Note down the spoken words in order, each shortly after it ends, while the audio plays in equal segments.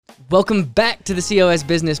Welcome back to the COS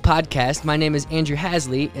Business Podcast. My name is Andrew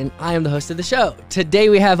Hasley, and I am the host of the show. Today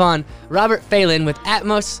we have on Robert Phelan with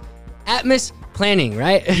Atmos Planning,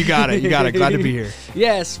 right? You got it. Glad to be here.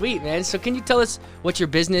 Yeah, sweet, man. So can you tell us what your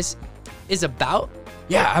business is about?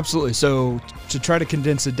 Yeah, absolutely. So to try to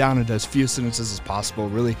condense it down into as few sentences as possible,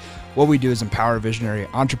 really what we do is empower visionary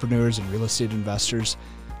entrepreneurs and real estate investors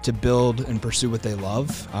to build and pursue what they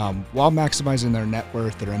love while maximizing their net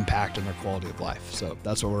worth, their impact, and their quality of life. So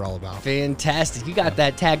that's what we're all about. Fantastic. You got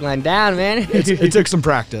that tagline down, man. It took some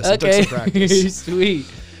practice. Okay. It took some practice.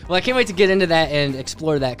 Sweet. Well, I can't wait to get into that and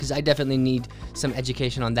explore that because I definitely need some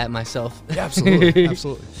education on that myself. Yeah, absolutely.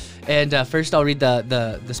 Absolutely. And first, I'll read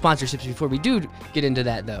the sponsorships before we do get into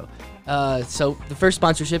that, though. So the first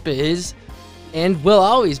sponsorship is, and will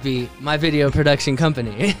always be, my video production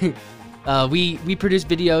company. We produce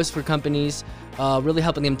videos for companies, really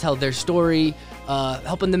helping them tell their story,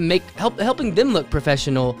 helping them look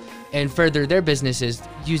professional and further their businesses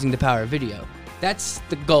using the power of video. That's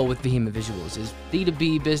the goal with Behemoth Visuals, is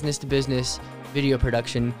B2B, business-to-business video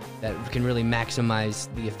production that can really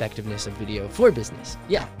maximize the effectiveness of video for business.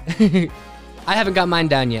 Yeah. I haven't got mine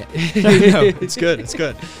down yet. No, it's good. It's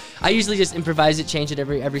good. I usually just improvise it, change it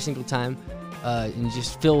every single time, and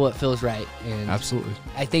just feel what feels right. And Absolutely.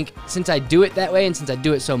 I think since I do it that way and since I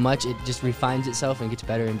do it so much, it just refines itself and gets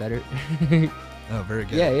better and better. Oh, very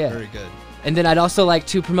good. Yeah. Very good. And then I'd also like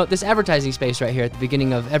to promote this advertising space right here at the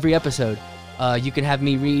beginning of every episode. You can have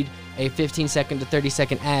me read a 15-second to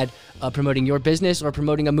 30-second ad promoting your business or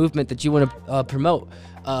promoting a movement that you want to promote.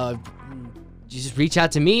 You just reach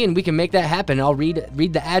out to me and we can make that happen. I'll read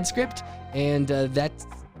the ad script, and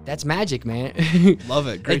that's magic, man. Love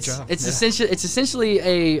it. Great job. It's essentially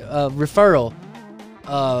a referral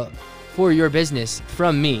for your business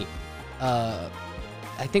from me. I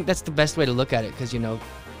think that's the best way to look at it because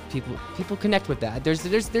people connect with that. There's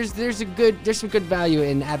some good value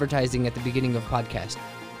in advertising at the beginning of podcast.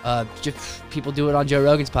 Just people do it on Joe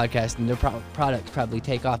Rogan's podcast, and their products probably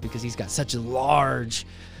take off because he's got such a large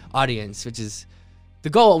audience, which is the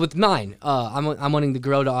goal with mine. I'm wanting to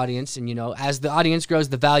grow the audience, and as the audience grows,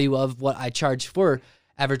 the value of what I charge for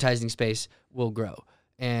advertising space will grow.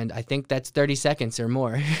 And I think that's 30 seconds or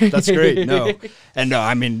more. That's great. No,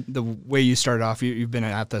 I mean, the way you started off, you've been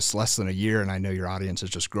at this less than a year, and I know your audience is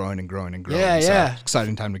just growing and growing and growing. Yeah.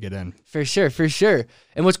 Exciting time to get in. For sure.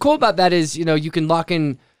 And what's cool about that is, you can lock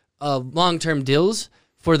in long-term deals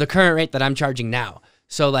for the current rate that I'm charging now.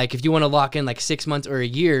 So, like, if you want to lock in, 6 months or a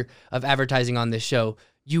year of advertising on this show,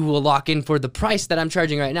 you will lock in for the price that I'm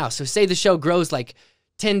charging right now. So, say the show grows,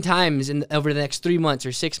 10 times over the next 3 months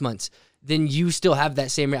or 6 months, then you still have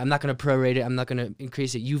that same rate. I'm not going to prorate it. I'm not going to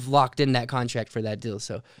increase it. You've locked in that contract for that deal.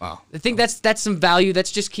 So wow. I think that's some value.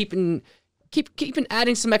 That's just keeping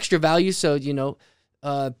adding some extra value. So,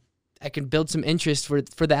 I can build some interest for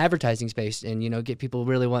the advertising space and, get people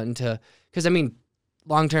really wanting to, because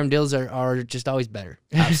long-term deals are just always better.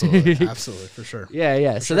 Absolutely. Absolutely. For sure.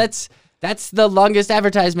 Yeah. So that's the longest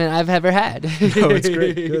advertisement I've ever had. No, it's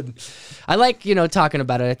great. Good. I like, talking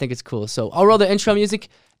about it. I think it's cool. So I'll roll the intro music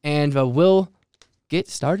and we'll get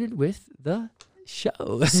started with the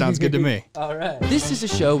show. Sounds good to me. All right. This is a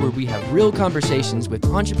show where we have real conversations with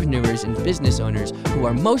entrepreneurs and business owners who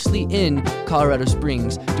are mostly in Colorado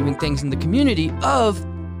Springs doing things in the community of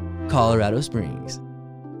Colorado Springs.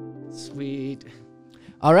 Sweet.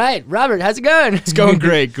 All right, Robert, how's it going? It's going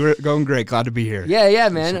great. Going great. Glad to be here. Yeah,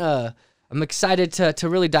 man. I'm excited to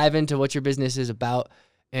really dive into what your business is about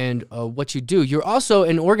and what you do. You're also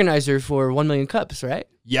an organizer for 1 Million Cups, right?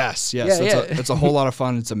 Yes. Yeah. It's a whole lot of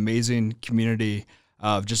fun. It's an amazing community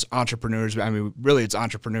of just entrepreneurs. Really, it's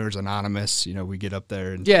Entrepreneurs Anonymous. We get up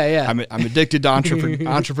there and yeah. I'm addicted to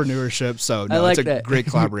entrepreneurship. So it's a great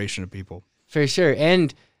collaboration of people. For sure.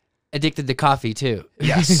 And addicted to coffee too.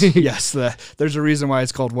 Yes. There's a reason why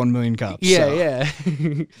it's called 1 Million Cups. Yeah.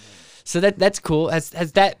 So that's cool. Has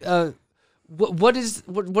that what is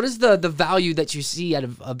the value that you see out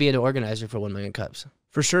of being an organizer for 1 Million Cups?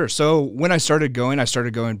 For sure. So when I started going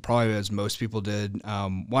probably as most people did,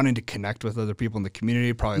 wanting to connect with other people in the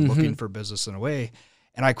community, probably looking for business in a way.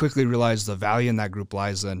 And I quickly realized the value in that group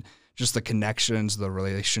lies in just the connections, the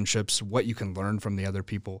relationships, what you can learn from the other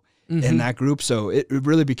people in that group. So it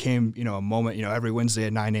really became, a moment, every Wednesday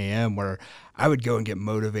at 9 a.m. where I would go and get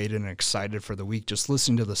motivated and excited for the week, just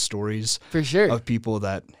listening to the stories for sure of people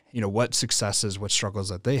that, what successes, what struggles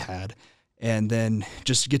that they had. And then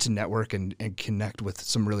just get to network and connect with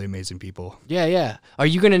some really amazing people. Yeah. Are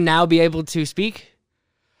you going to now be able to speak?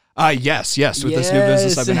 Yes. With this new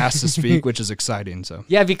business, I've been asked to speak, which is exciting. So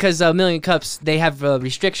yeah, because 1 Million Cups, they have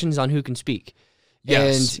restrictions on who can speak.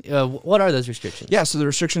 Yes. And what are those restrictions? Yeah, so the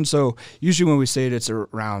restrictions, so usually when we say it, it's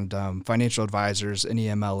around financial advisors, any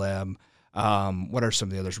MLM, what are some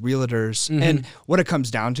of the others? Realtors. And what it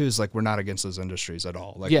comes down to is like, we're not against those industries at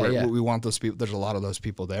all. Like we want those people. There's a lot of those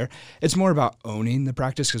people there. It's more about owning the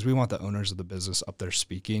practice because we want the owners of the business up there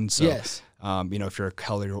speaking. So, Yes. if you're a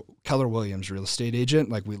Keller Williams real estate agent,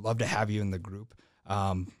 like we'd love to have you in the group.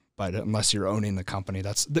 But unless you're owning the company,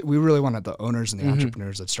 we really wanted the owners and the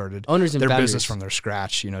entrepreneurs that started their business from their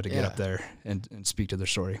scratch, to get up there and speak to their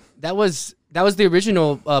story. That was the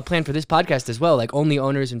original plan for this podcast as well, like only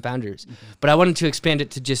owners and founders. But I wanted to expand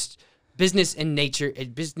it to just business in nature,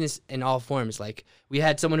 business in all forms. Like we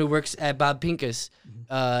had someone who works at Bob Pincus,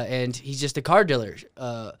 and he's just a car dealer.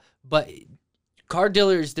 But car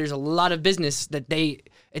dealers, there's a lot of business that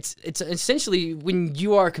it's essentially when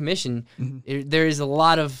you are commissioned, there is a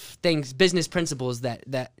lot of things, business principles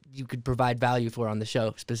that you could provide value for on the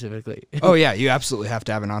show specifically. Oh yeah, you absolutely have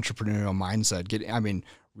to have an entrepreneurial mindset.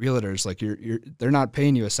 Realtors, like they're not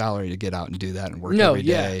paying you a salary to get out and do that and work every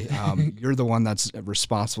day. You're the one that's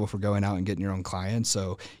responsible for going out and getting your own clients.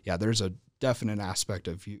 So yeah, there's a definite aspect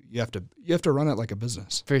of you have to run it like a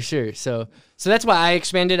business. For sure. So that's why I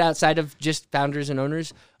expanded outside of just founders and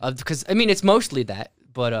owners, because it's mostly that,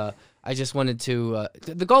 but I just wanted to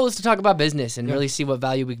the goal is to talk about business and really see what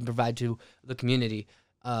value we can provide to the community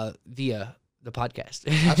via the podcast.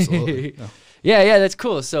 Absolutely. Yeah, that's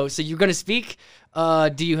cool. So you're going to speak.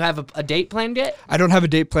 Do you have a date planned yet? I don't have a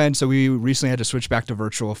date planned, so we recently had to switch back to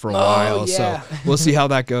virtual for a while. Yeah. So we'll see how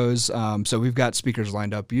that goes. So we've got speakers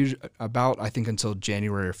lined up about, I think, until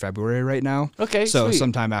January or February right now. Okay, so sweet.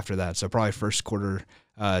 Sometime after that. So probably first quarter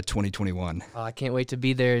 2021. Oh, I can't wait to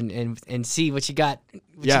be there and see what you got.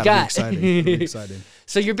 It'll be exciting.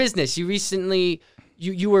 So your business, you recently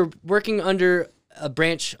you were working under a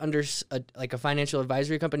branch under like a financial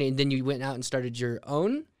advisory company, and then you went out and started your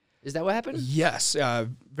own. Is that what happened? Yes,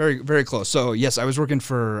 very, very close. So yes, I was working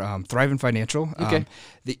for Thrivent Financial. Okay.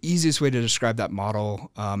 The easiest way to describe that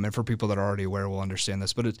model, and for people that are already aware will understand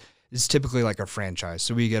this, but it's typically like a franchise.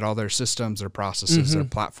 So we get all their systems, their processes, their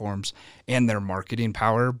platforms, and their marketing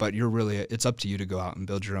power, but it's up to you to go out and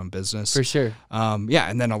build your own business. For sure.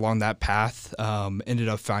 And then along that path, ended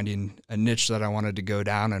up finding a niche that I wanted to go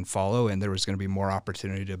down and follow, and there was going to be more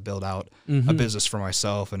opportunity to build out a business for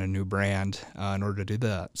myself and a new brand in order to do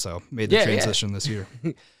that. So made the transition this year.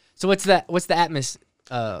 So what's the Atmos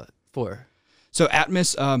for? So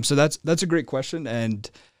Atmos, so that's a great question, and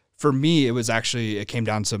for me, it came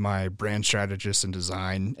down to my brand strategist and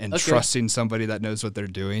design and trusting somebody that knows what they're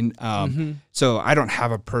doing. So I don't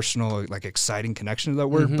have a personal, exciting connection to that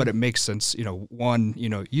word, but it makes sense. One,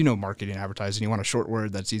 marketing, advertising, you want a short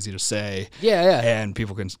word that's easy to say. Yeah. And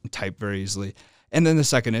people can type very easily. And then the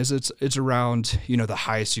second is it's around, the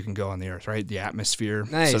highest you can go on the earth, right? The atmosphere.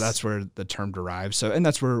 Nice. So that's where the term derives. So, and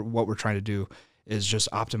that's where what we're trying to do is just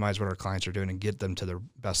optimize what our clients are doing and get them to their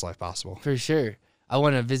best life possible. For sure. I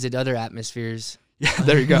want to visit other atmospheres. Yeah,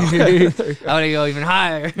 there you go. I want to go even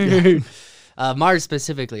higher. Yeah. Mars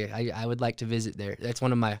specifically, I would like to visit there. That's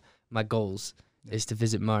one of my goals is to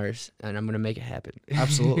visit Mars, and I'm going to make it happen.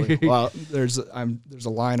 Absolutely. Well, there's a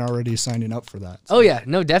line already signing up for that. So. Oh yeah,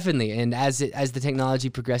 no, definitely. And as the technology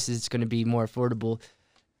progresses, it's going to be more affordable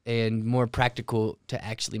and more practical to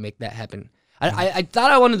actually make that happen. I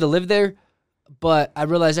thought I wanted to live there, but I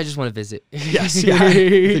realized I just want to visit. Yes, yeah. I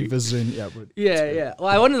think visiting, yeah. Well,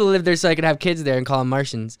 I wanted to live there so I could have kids there and call them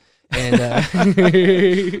Martians. And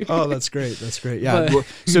oh, that's great. Yeah,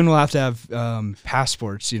 soon we'll have to have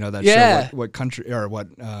passports. That show what country or what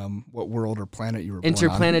world or planet you were born on.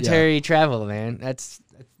 Interplanetary travel, man.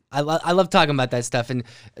 I love talking about that stuff, and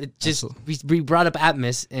it just we brought up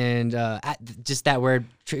Atmos, and just that word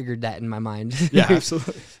triggered that in my mind. Yeah,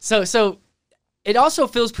 absolutely. So it also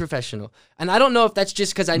feels professional, and I don't know if that's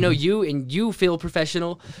just because I know you and you feel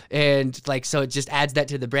professional, and so it just adds that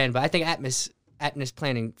to the brand. But I think Atmos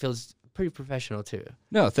planning feels pretty professional too.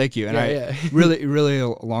 No, thank you. And really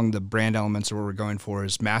along the brand elements of what we're going for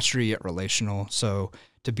is mastery yet relational. So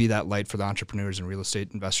to be that light for the entrepreneurs and real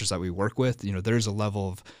estate investors that we work with, there's a level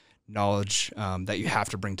of knowledge that you have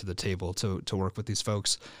to bring to the table to work with these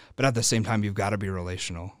folks. But at the same time, you've got to be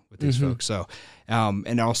relational with these folks. So,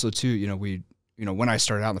 and also too, when I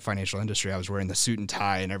started out in the financial industry, I was wearing the suit and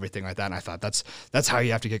tie and everything like that. And I thought that's how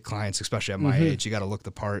you have to get clients, especially at my age. You got to look the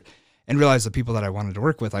part. And realize the people that I wanted to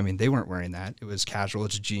work with, they weren't wearing that. It was casual.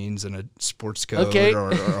 It's jeans and a sports coat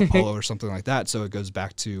or a polo or something like that. So it goes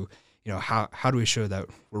back to, how do we show that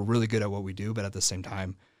we're really good at what we do, but at the same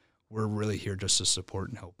time, we're really here just to support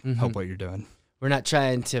and help what you're doing. We're not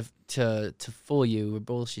trying to fool you or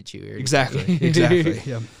bullshit you. Or exactly.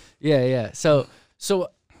 Yeah. Yeah. So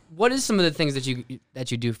So what is some of the things that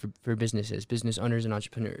you do for businesses, business owners and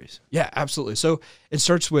entrepreneurs? Yeah, absolutely. So it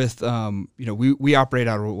starts with, we operate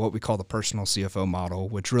out of what we call the personal CFO model,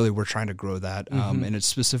 which really we're trying to grow that. And it's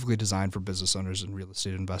specifically designed for business owners and real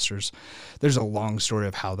estate investors. There's a long story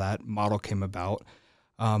of how that model came about.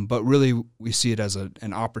 But really we see it as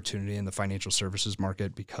an opportunity in the financial services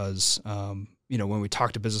market because, when we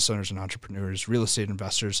talk to business owners and entrepreneurs, real estate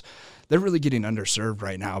investors, they're really getting underserved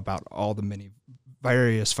right now about all the many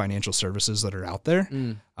various financial services that are out there.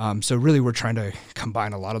 So really we're trying to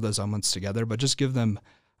combine a lot of those elements together, but just give them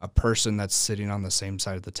a person that's sitting on the same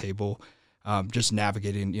side of the table, just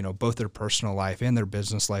navigating, both their personal life and their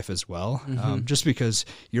business life as well. Just because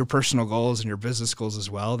your personal goals and your business goals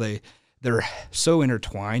as well, they're so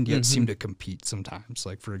intertwined, yet seem to compete sometimes.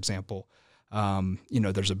 Like, for example,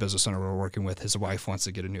 there's a business owner we're working with, his wife wants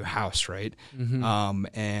to get a new house, right?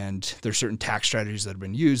 And there's certain tax strategies that have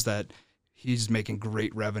been used that he's making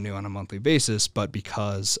great revenue on a monthly basis, but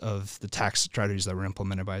because of the tax strategies that were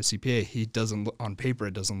implemented by a CPA, on paper,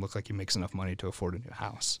 it doesn't look like he makes enough money to afford a new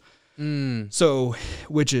house. So,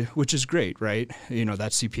 which is great, right?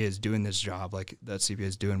 That CPA is doing this job, like that CPA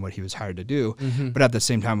is doing what he was hired to do. But at the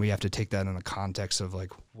same time, we have to take that in the context of like,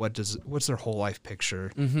 what's their whole life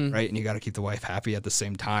picture, right? And you got to keep the wife happy at the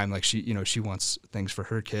same time. Like she wants things for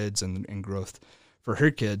her kids and growth for her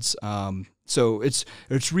kids. So it's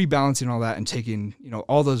rebalancing all that and taking,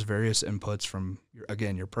 all those various inputs from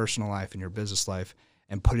your personal life and your business life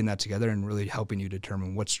and putting that together and really helping you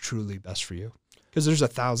determine what's truly best for you. Because there's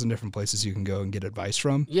 1,000 different places you can go and get advice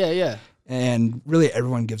from. Yeah. And really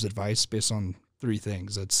everyone gives advice based on 3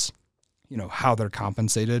 things. It's, how they're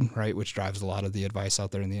compensated, right? Which drives a lot of the advice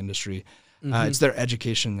out there in the industry. It's their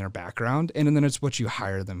education, their background, and then it's what you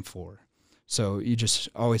hire them for. So you just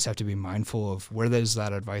always have to be mindful of where is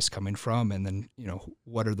that advice coming from, and then,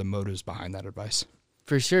 what are the motives behind that advice?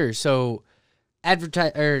 For sure. So advising.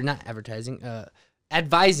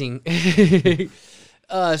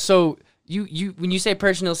 So you when you say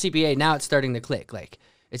personal CPA, now it's starting to click. Like,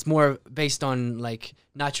 it's more based on like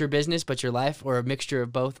not your business but your life, or a mixture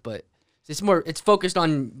of both, but it's focused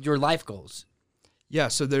on your life goals. Yeah,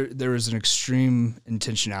 so there is an extreme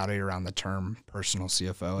intentionality around the term personal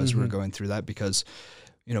CFO as we're going through that, because,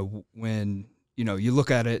 when, you look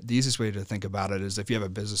at it, the easiest way to think about it is if you have a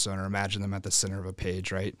business owner, imagine them at the center of a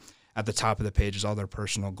page, right? At the top of the page is all their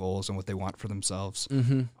personal goals and what they want for themselves.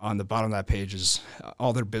 On the bottom of that page is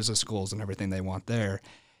all their business goals and everything they want there.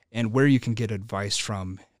 And where you can get advice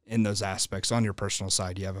from in those aspects. On your personal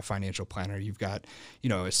side, you have a financial planner, you've got, a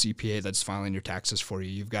CPA that's filing your taxes for you,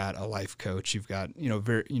 you've got a life coach, you've got,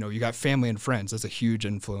 you got family and friends. That's a huge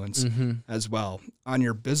influence as well. On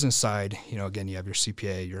your business side, again, you have your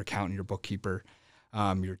CPA, your accountant, your bookkeeper,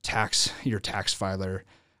 your tax filer.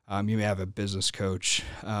 You may have a business coach.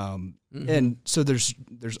 And so there's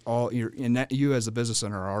all you as a business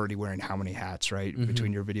owner are already wearing how many hats, right?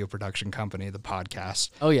 Between your video production company, the podcast.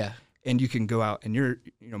 Oh yeah. And you can go out and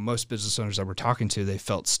most business owners that we're talking to, they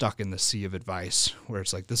felt stuck in the sea of advice where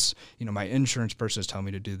it's like this, my insurance person is telling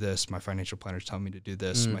me to do this. My financial planner is telling me to do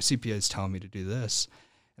this. My CPA is telling me to do this.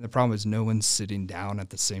 And the problem is no one's sitting down at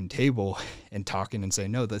the same table and talking and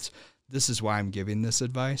saying, no, this is why I'm giving this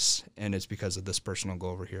advice. And it's because of this personal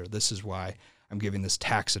goal over here. This is why I'm giving this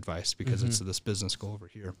tax advice, because it's this business goal over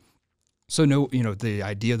here. So the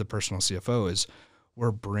idea of the personal CFO is we're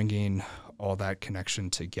bringing all that connection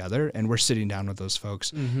together, and we're sitting down with those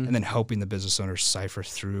folks and then helping the business owners cipher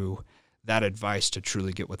through that advice to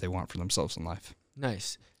truly get what they want for themselves in life.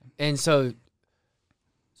 Nice. And so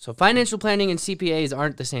financial planning and CPAs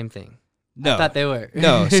aren't the same thing. No. I thought they were.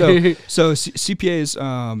 No. So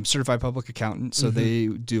CPAs, certified public accountant. So they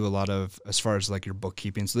do a lot of, as far as like your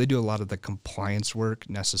bookkeeping. So they do a lot of the compliance work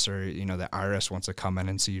necessary. The IRS wants to come in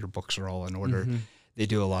and see your books are all in order. They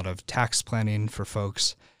do a lot of tax planning for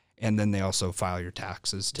folks. And then they also file your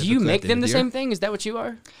taxes. Do you make them the same thing? Is that what you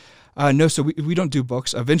are? No, so we don't do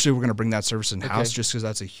books. Eventually, we're going to bring that service in-house just because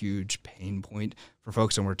that's a huge pain point for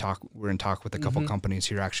folks. And we're in talk with a couple companies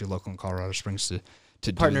here, actually local in Colorado Springs,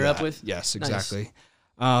 to partner up with? Yes, exactly.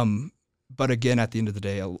 Nice. But again, at the end of the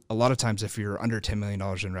day, a lot of times if you're under $10 million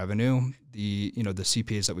in revenue, the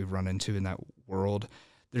CPAs that we've run into in that world,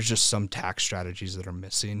 there's just some tax strategies that are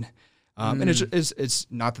missing. And it's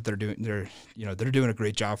not that they're doing a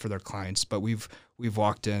great job for their clients, but we've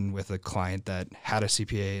walked in with a client that had a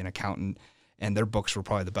CPA, an accountant, and their books were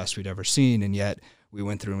probably the best we'd ever seen. And yet we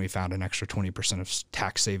went through and we found an extra 20% of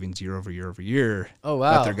tax savings year over year. Oh,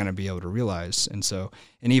 wow. That they're going to be able to realize. And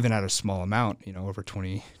even at a small amount, over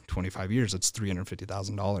 20, 25 years, it's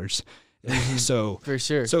 $350,000 So For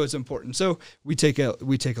sure. So it's important. So we take a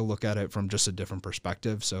look at it from just a different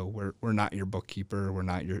perspective. So we're not your bookkeeper, we're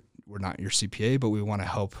not your CPA, but we want to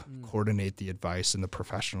help coordinate the advice and the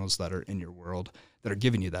professionals that are in your world that are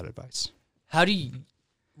giving you that advice.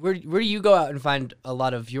 Where do you go out and find a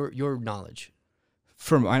lot of your knowledge?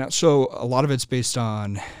 So a lot of it's based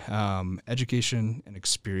on education and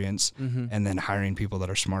experience, and then hiring people that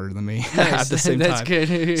are smarter than me at the same time. That's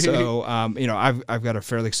good. So I've got a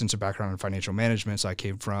fairly extensive background in financial management. So I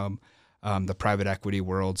came from the private equity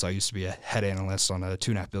world. So I used to be a head analyst on a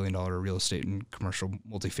 $2.5 billion real estate and commercial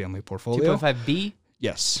multifamily portfolio. 2.5 B.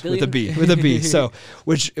 Yes, Billion? with a B. So,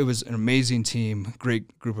 which it was an amazing team,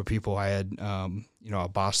 great group of people. I had a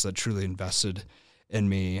boss that truly invested in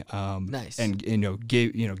me, Nice. and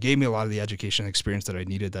gave me a lot of the education and experience that I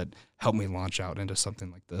needed that helped me launch out into something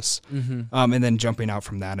like this. And then jumping out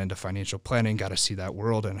from that into financial planning, got to see that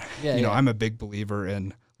world, and I'm a big believer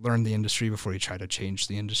in learn the industry before you try to change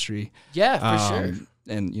the industry. Yeah, for sure.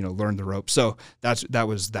 And learn the ropes. So that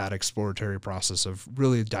was that exploratory process of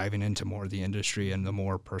really diving into more of the industry and the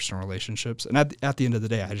more personal relationships. And at the end of the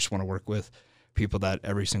day, I just want to work with people that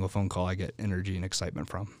every single phone call I get energy and excitement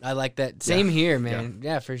from. I like that. Same here, man.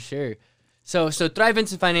 Yeah, for sure. So Thrive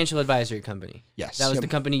Instant Financial Advisory Company. Yes. That was the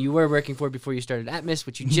company you were working for before you started Atmos,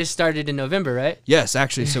 which you just started in November, right? Yes,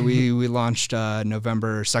 actually. So we launched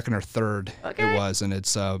November 2nd or 3rd. Okay. It was, and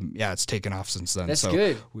it's taken off since then. That's so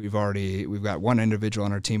good. We've got one individual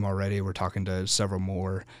on our team already. We're talking to several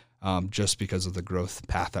more, just because of the growth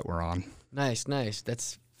path that we're on. Nice.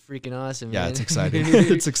 That's freaking awesome, Yeah, man. it's exciting.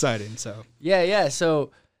 It's exciting. So Yeah. So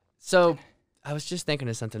I was just thinking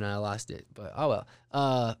of something and I lost it, but oh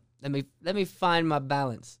well. Let me find my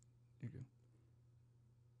balance.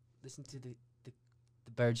 Listen to the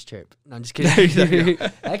birds chirp. No, I'm just kidding. There you go.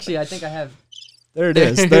 Actually, I think I have. there it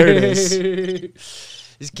is. There it is.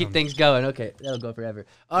 Just keep things going. Okay, that'll go forever.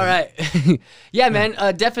 All right. Yeah, man.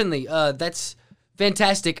 Definitely. That's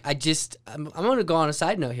fantastic. I'm going to go on a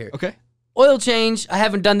side note here. Okay. Oil change. I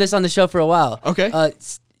haven't done this on the show for a while. Okay.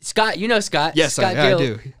 Scott, you know Scott. Yes, Scott I Gill,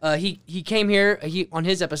 do. He came here on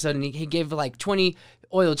his episode and he gave like 20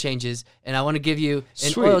 oil changes, and I want to give you an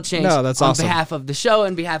Sweet. oil change No, that's on awesome. behalf of the show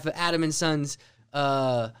and behalf of Adam and Sons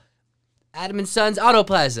Auto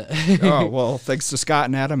Plaza. Oh, well, thanks to Scott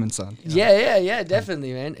and Adam and Son. Yeah,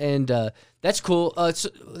 definitely, man. And that's cool.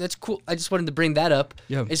 That's cool. I just wanted to bring that up.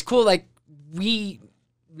 Yeah. It's cool. Like, we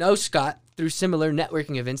know Scott through similar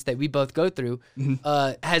networking events that we both go through.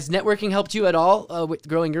 Has networking helped you at all with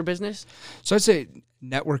growing your business? So I'd say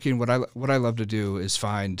networking, what I love to do is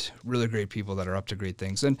find really great people that are up to great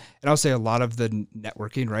things. And I'll say a lot of the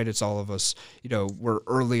networking, right? It's all of us, we're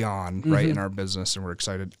early on, right, in our business, and we're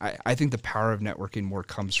excited. I think the power of networking more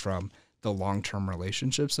comes from the long-term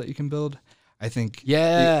relationships that you can build. I think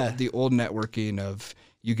the old networking of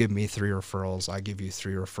you give me 3 referrals, I give you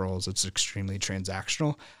 3 referrals, it's extremely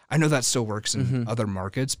transactional. I know that still works in other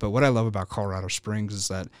markets, but what I love about Colorado Springs is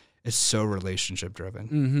that it's so relationship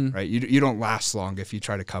driven, right? You don't last long if you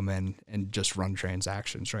try to come in and just run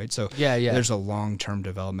transactions, right? So there's a long-term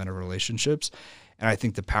development of relationships. And I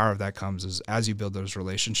think the power of that comes is as you build those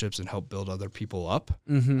relationships and help build other people up,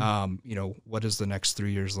 what does the next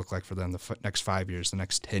 3 years look like for them, the next 5 years, the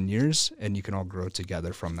next 10 years, and you can all grow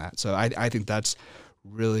together from that. So I think that's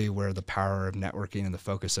really where the power of networking and the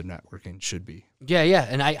focus of networking should be. Yeah.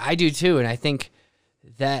 And I do too. And I think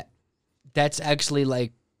that's actually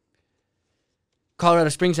like, Colorado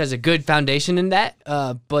Springs has a good foundation in that,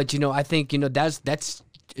 but I think that's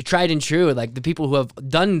tried and true. Like the people who have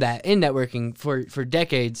done that in networking for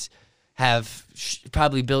decades have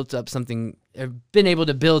probably built up something, been able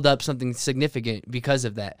to build up something significant because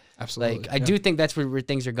of that. Absolutely. Like I do think that's where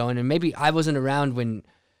things are going, and maybe I wasn't around when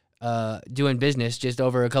doing business just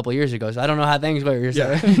over a couple years ago, so I don't know how things were.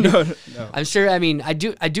 So. Yeah, no. I'm sure. I mean, I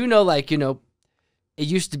do know. Like it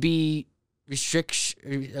used to be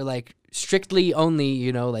strictly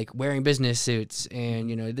only, like wearing business suits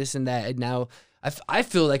and, this and that. And now I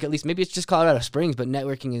feel like at least maybe it's just Colorado Springs, but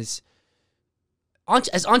networking is,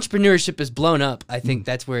 as entrepreneurship is blown up, I think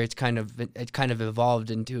that's where it's kind of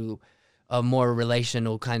evolved into a more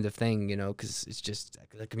relational kind of thing, because it's just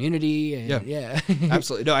a community. And yeah.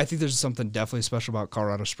 Absolutely. No, I think there's something definitely special about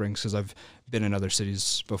Colorado Springs because I've been in other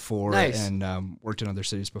cities before and worked in other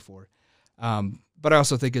cities before. But I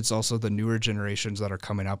also think it's also the newer generations that are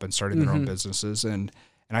coming up and starting their own businesses. And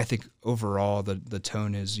I think overall the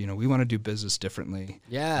tone is, we want to do business differently.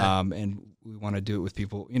 Yeah. And we want to do it with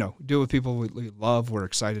people, we love, we're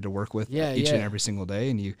excited to work with each and every single day.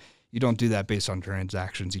 And you don't do that based on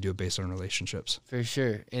transactions. You do it based on relationships. For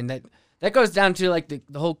sure. And that goes down to like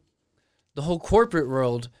the whole corporate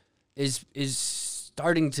world is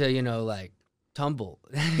starting to, you know, like tumble.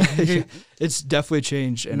 It's definitely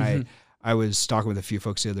changed. And I was talking with a few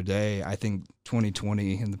folks the other day. I think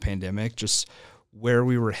 2020 and the pandemic, just where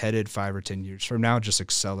we were headed 5 or 10 years from now, just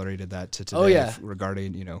accelerated that to today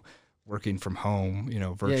regarding, you know, working from home, you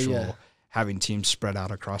know, virtual, having teams spread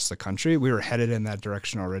out across the country. We were headed in that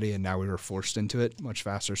direction already, and now we were forced into it much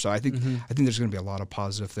faster. So I think there's going to be a lot of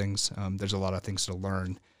positive things. There's a lot of things to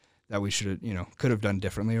learn that we should, you know, could have done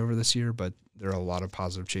differently over this year, but there are a lot of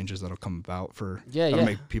positive changes that'll come about for that'll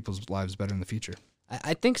make people's lives better in the future.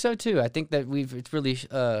 I think so too. I think that it's really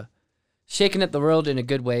shaken up the world in a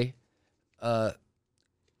good way.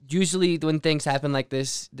 Usually when things happen like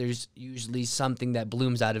this, there's usually something that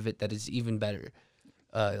blooms out of it that is even better.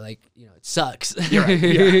 Like, you know, it sucks. You're right.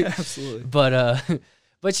 Yeah, absolutely.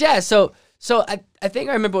 But yeah, so I think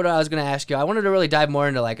I remember what I was going to ask you. I wanted to really dive more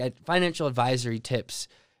into like financial advisory tips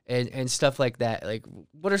and stuff like that. Like,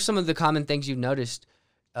 what are some of the common things you've noticed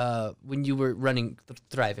when you were running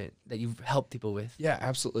Thrive-It that you've helped people with? Yeah,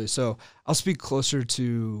 absolutely. So I'll speak closer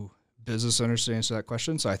to business owners to answer that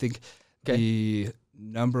question. So I think the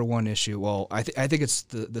number one issue, well, I think it's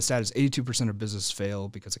the stat is 82% of business fail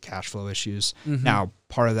because of cash flow issues. Now,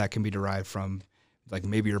 part of that can be derived from like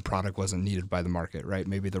maybe your product wasn't needed by the market, right?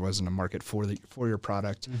 Maybe there wasn't a market for your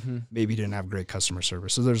product. Maybe you didn't have great customer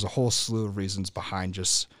service. So there's a whole slew of reasons behind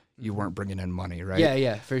just you weren't bringing in money, right?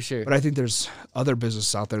 Yeah, for sure. But I think there's other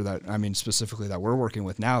businesses out there that, I mean, specifically that we're working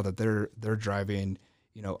with now that they're driving,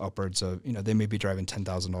 you know, upwards of, you know, they may be driving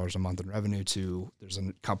 $10,000 a month in revenue to, there's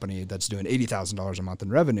a company that's doing $80,000 a month in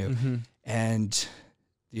revenue and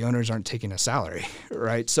the owners aren't taking a salary,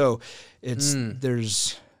 right? So it's,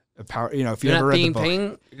 there's a power, you know, if you ever read the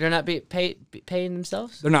book. They're not paying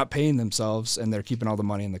themselves? They're not paying themselves and they're keeping all the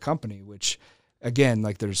money in the company, which again,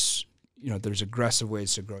 like there's aggressive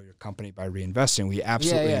ways to grow your company by reinvesting. We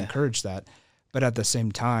absolutely encourage that. But at the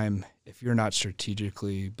same time, if you're not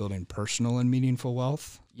strategically building personal and meaningful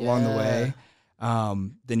wealth along the way,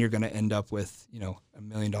 then you're going to end up with, you know, $1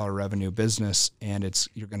 million revenue business, and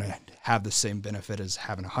you're going to have the same benefit as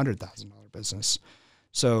having a $100,000 business.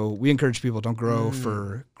 So we encourage people, don't grow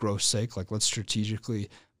for growth's sake. Like, let's strategically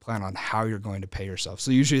plan on how you're going to pay yourself.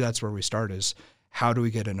 So usually that's where we start is, how do we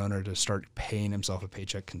get an owner to start paying himself a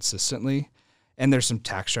paycheck consistently? And there's some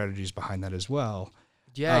tax strategies behind that as well.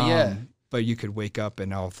 But you could wake up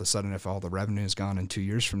and all of a sudden, if all the revenue is gone in 2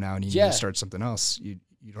 years from now and you need to start something else, you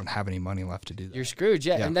don't have any money left to do that. You're screwed,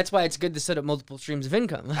 And that's why it's good to set up multiple streams of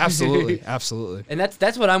income. Absolutely, absolutely. And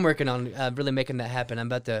that's what I'm working on, really making that happen. I'm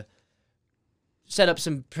about to set up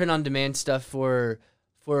some print-on-demand stuff for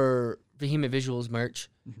Behemoth Visuals merch,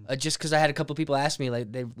 just because I had a couple people ask me, like,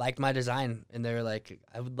 they liked my design, and they were like,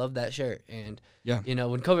 I would love that shirt. And, you know,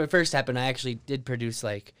 when COVID first happened, I actually did produce,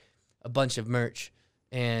 like, a bunch of merch.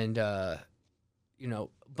 And, you know,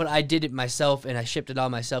 but I did it myself and I shipped it all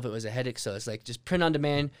myself. It was a headache. So it's like just print on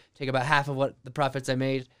demand, take about half of what the profits I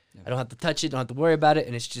made. I don't have to touch it, don't have to worry about it.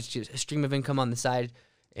 And it's just a stream of income on the side,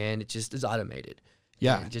 and it just is automated.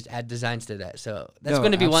 And just add designs to that. So that's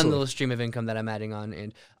going to be one little stream of income that I'm adding on.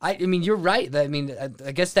 And I mean, you're right. I mean,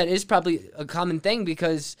 I guess that is probably a common thing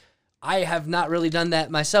because I have not really done that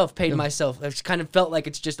myself, paid myself. I've kind of felt like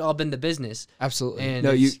it's just all been the business. Absolutely. And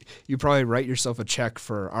no, you probably write yourself a check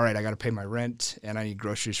for, all right, I got to pay my rent and I need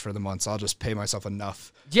groceries for the month, so I'll just pay myself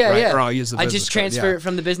enough. Or I'll use the business I just transfer it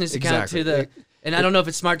from the business account to the, and I don't know if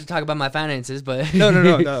it's smart to talk about my finances, but.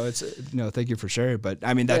 No, thank you for sharing. But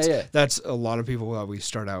I mean, that's a lot of people that we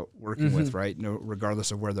start out working with, right? No, regardless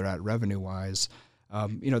of where they're at revenue wise.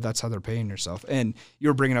 You know, that's how they're paying yourself. And you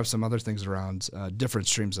were bringing up some other things around different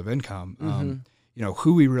streams of income. You know,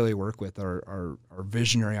 who we really work with are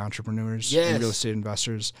visionary entrepreneurs and real estate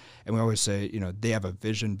investors. And we always say, you know, they have a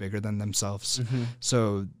vision bigger than themselves.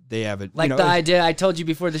 So they have it. Like, you know, the idea I told you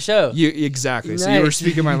before the show. Exactly. Nice. So you were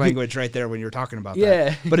speaking my language right there when you were talking about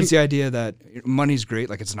that. But it's the idea that money's great.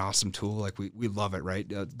 Like, it's an awesome tool. Like, we love it, right?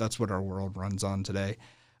 That's what our world runs on today.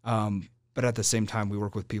 But at the same time, we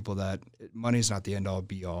work with people that money's not the end all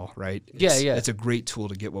be all, right? It's a great tool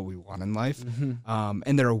to get what we want in life.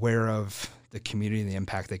 And they're aware of the community and the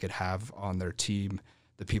impact they could have on their team,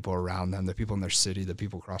 the people around them, the people in their city, the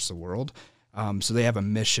people across the world. So they have a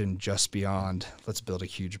mission just beyond, let's build a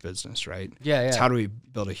huge business, right? It's how do we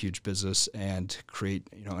build a huge business and create,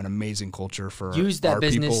 you know, an amazing culture for use that our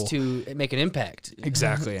business people. To make an impact.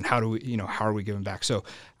 Exactly. And how do we, you know, how are we giving back? So,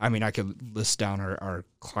 I mean, I could list down our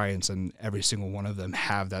clients, and every single one of them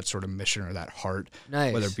have that sort of mission or that heart,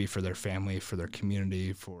 whether it be for their family, for their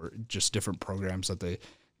community, for just different programs that they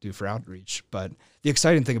do for outreach. But the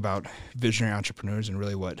exciting thing about visionary entrepreneurs, and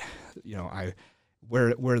really what, you know, I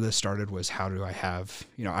where this started was, how do I have,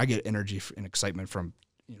 I get energy and excitement from,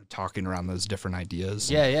 talking around those different ideas.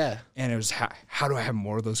 Yeah. And it was, how do I have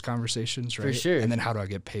more of those conversations, right? For sure. And then how do I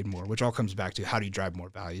get paid more, which all comes back to how do you drive more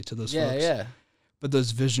value to those folks? Yeah. But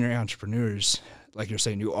those visionary entrepreneurs, like you're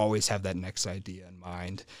saying, you always have that next idea in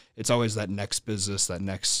mind. It's always that next business, that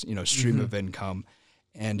next, stream of income.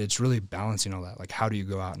 And it's really balancing all that. Like, how do you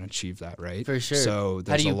go out and achieve that, right? For sure. So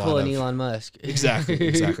how do you pull an Elon Musk? Exactly.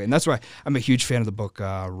 And that's why I'm a huge fan of the book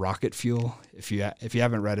Rocket Fuel. If you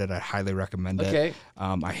haven't read it, I highly recommend it.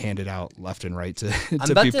 I hand it out left and right to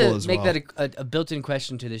I'm about people to as well. make that a built-in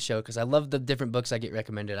question to this show, because I love the different books I get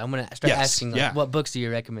recommended. I'm going to start asking, what books do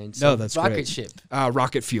you recommend? So, no, that's Rocket great. Ship.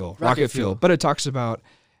 Rocket Fuel. Rocket Fuel. But it talks about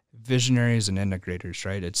visionaries and integrators,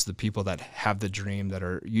 right? It's the people that have the dream, that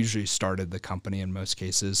are usually started the company in most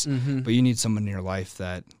cases, but you need someone in your life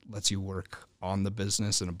that lets you work on the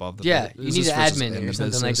business and above the business. You need an admin or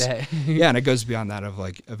something like that. Yeah, and it goes beyond that of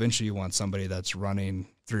like, eventually you want somebody that's running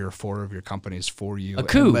 3 or 4 of your companies for you,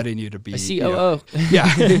 and letting you to be a COO.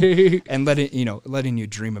 And letting you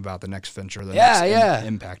dream about the next venture, the next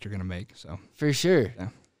impact you're going to make. So for sure.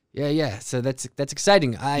 Yeah. So that's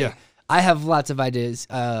exciting. I have lots of ideas,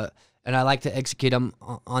 and I like to execute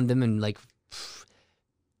on them. And like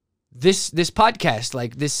this podcast,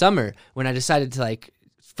 like this summer, when I decided to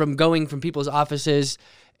going from people's offices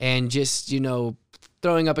and just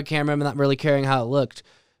throwing up a camera and not really caring how it looked,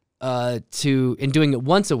 and doing it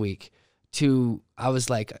once a week. I was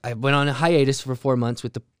like, I went on a hiatus for 4 months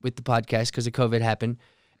with the podcast because of COVID happened,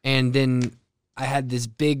 and then I had this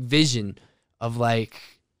big vision of like,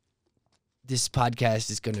 this podcast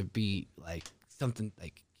is going to be like something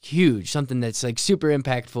like huge, something that's like super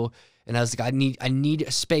impactful. And I was like, I need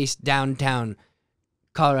a space downtown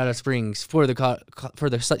Colorado Springs for the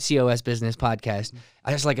COS Business Podcast.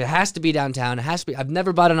 I was like, it has to be downtown. It has to be. I've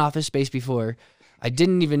never bought an office space before. I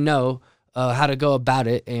didn't even know how to go about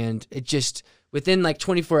it. And it just, within like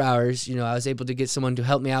 24 hours, I was able to get someone to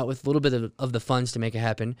help me out with a little bit of the funds to make it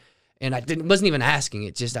happen. And I wasn't even asking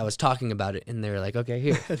it, just I was talking about it, and they were like, okay,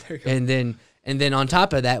 here. and then on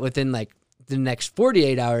top of that, within like the next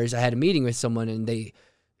 48 hours, I had a meeting with someone, and it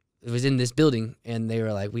was in this building, and they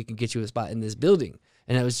were like, we can get you a spot in this building.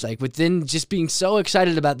 And I was like, within just being so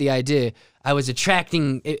excited about the idea, I was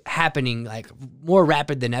attracting it happening like more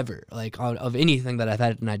rapid than ever, like of anything that I've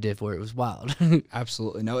had an idea for. It was wild.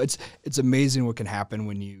 Absolutely. No, it's amazing what can happen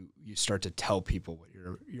when you start to tell people what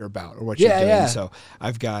you're about or what you're doing. Yeah. So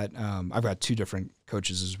I've got 2 different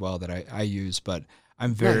coaches as well that I use, but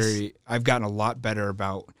I've gotten a lot better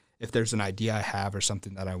about, if there's an idea I have or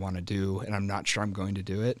something that I want to do and I'm not sure I'm going to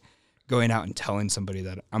do it, going out and telling somebody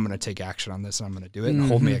that I'm going to take action on this and I'm going to do it, and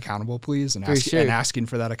hold me accountable, please, and asking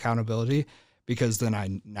for that accountability, because then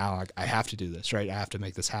I have to do this, right? I have to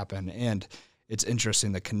make this happen. And it's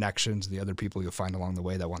interesting, the connections, the other people you'll find along the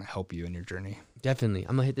way that want to help you in your journey. Definitely.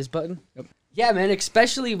 I'm going to hit this button. Yep. Yeah, man,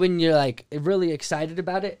 especially when you're like really excited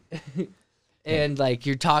about it and like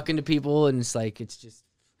you're talking to people, and it's like, it's just,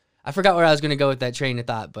 I forgot where I was going to go with that train of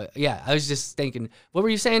thought, but yeah, I was just thinking, what were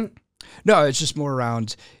you saying? No, it's just more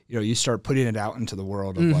around, you start putting it out into the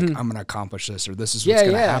world of like, I'm going to accomplish this, or this is what's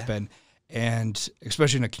going to happen. And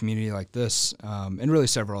especially in a community like this, and really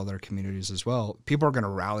several other communities as well, people are going to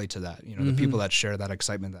rally to that, the people that share that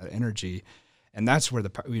excitement, that energy. And that's where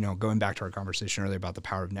going back to our conversation earlier about the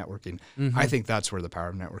power of networking, I think that's where the power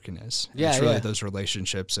of networking is. It's really those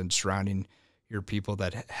relationships and surrounding your people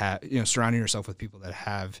that have, surrounding yourself with people that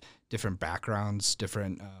have different backgrounds,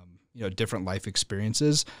 different, different life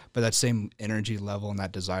experiences, but that same energy level and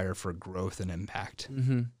that desire for growth and impact.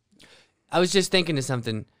 I was just thinking of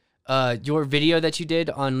something. Your video that you did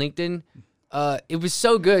on LinkedIn, it was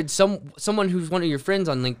so good. Someone who's one of your friends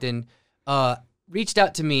on LinkedIn reached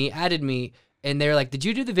out to me, added me, and they were like, did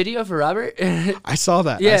you do the video for Robert? I saw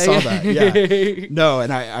that. I saw that. Yeah. No,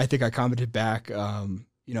 and I think I commented back,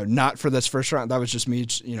 not for this first round. That was just me.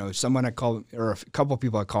 Someone had called, or a couple of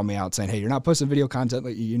people had called me out saying, hey, you're not posting video content.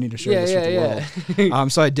 Like, you need to share this with the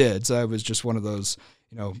world. So I did. So it was just one of those,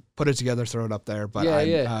 put it together, throw it up there. But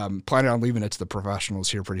I'm planning on leaving it to the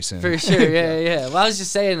professionals here pretty soon. For sure. Yeah. Well, I was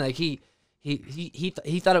just saying, like, he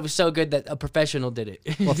thought it was so good that a professional did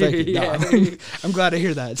it. Well, thank you. No, I'm glad to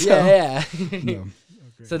hear that. So. Yeah. No.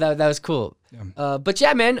 So that was cool. Yeah. But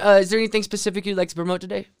yeah, man, is there anything specific you'd like to promote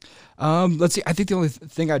today? Let's see. I think the only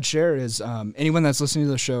thing I'd share is anyone that's listening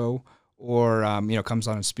to the show or, comes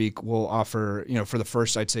on and speak, we'll offer, for the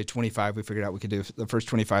first, I'd say 25, we figured out we could do the first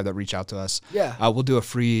 25 that reach out to us. Yeah. We'll do a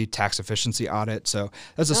free tax efficiency audit. So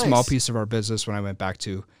that's a small piece of our business when I went back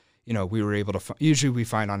to, we were able to, usually we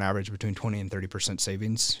find on average between 20 and 30%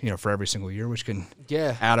 savings, for every single year, which can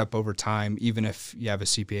add up over time, even if you have a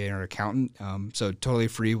CPA or an accountant. So totally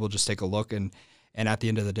free. We'll just take a look, and at the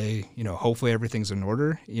end of the day, hopefully everything's in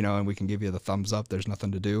order, and we can give you the thumbs up. There's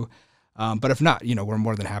nothing to do. But if not, we're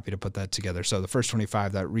more than happy to put that together. So the first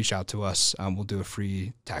 25 that reach out to us, we'll do a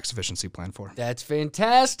free tax efficiency plan for. That's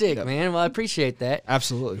fantastic, man. Well, I appreciate that.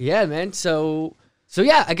 Absolutely. Yeah, man. So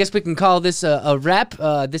yeah, I guess we can call this a wrap.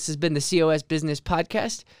 This has been the COS Business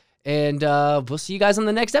Podcast, and we'll see you guys on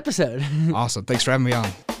the next episode. Awesome. Thanks for having me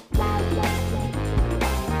on.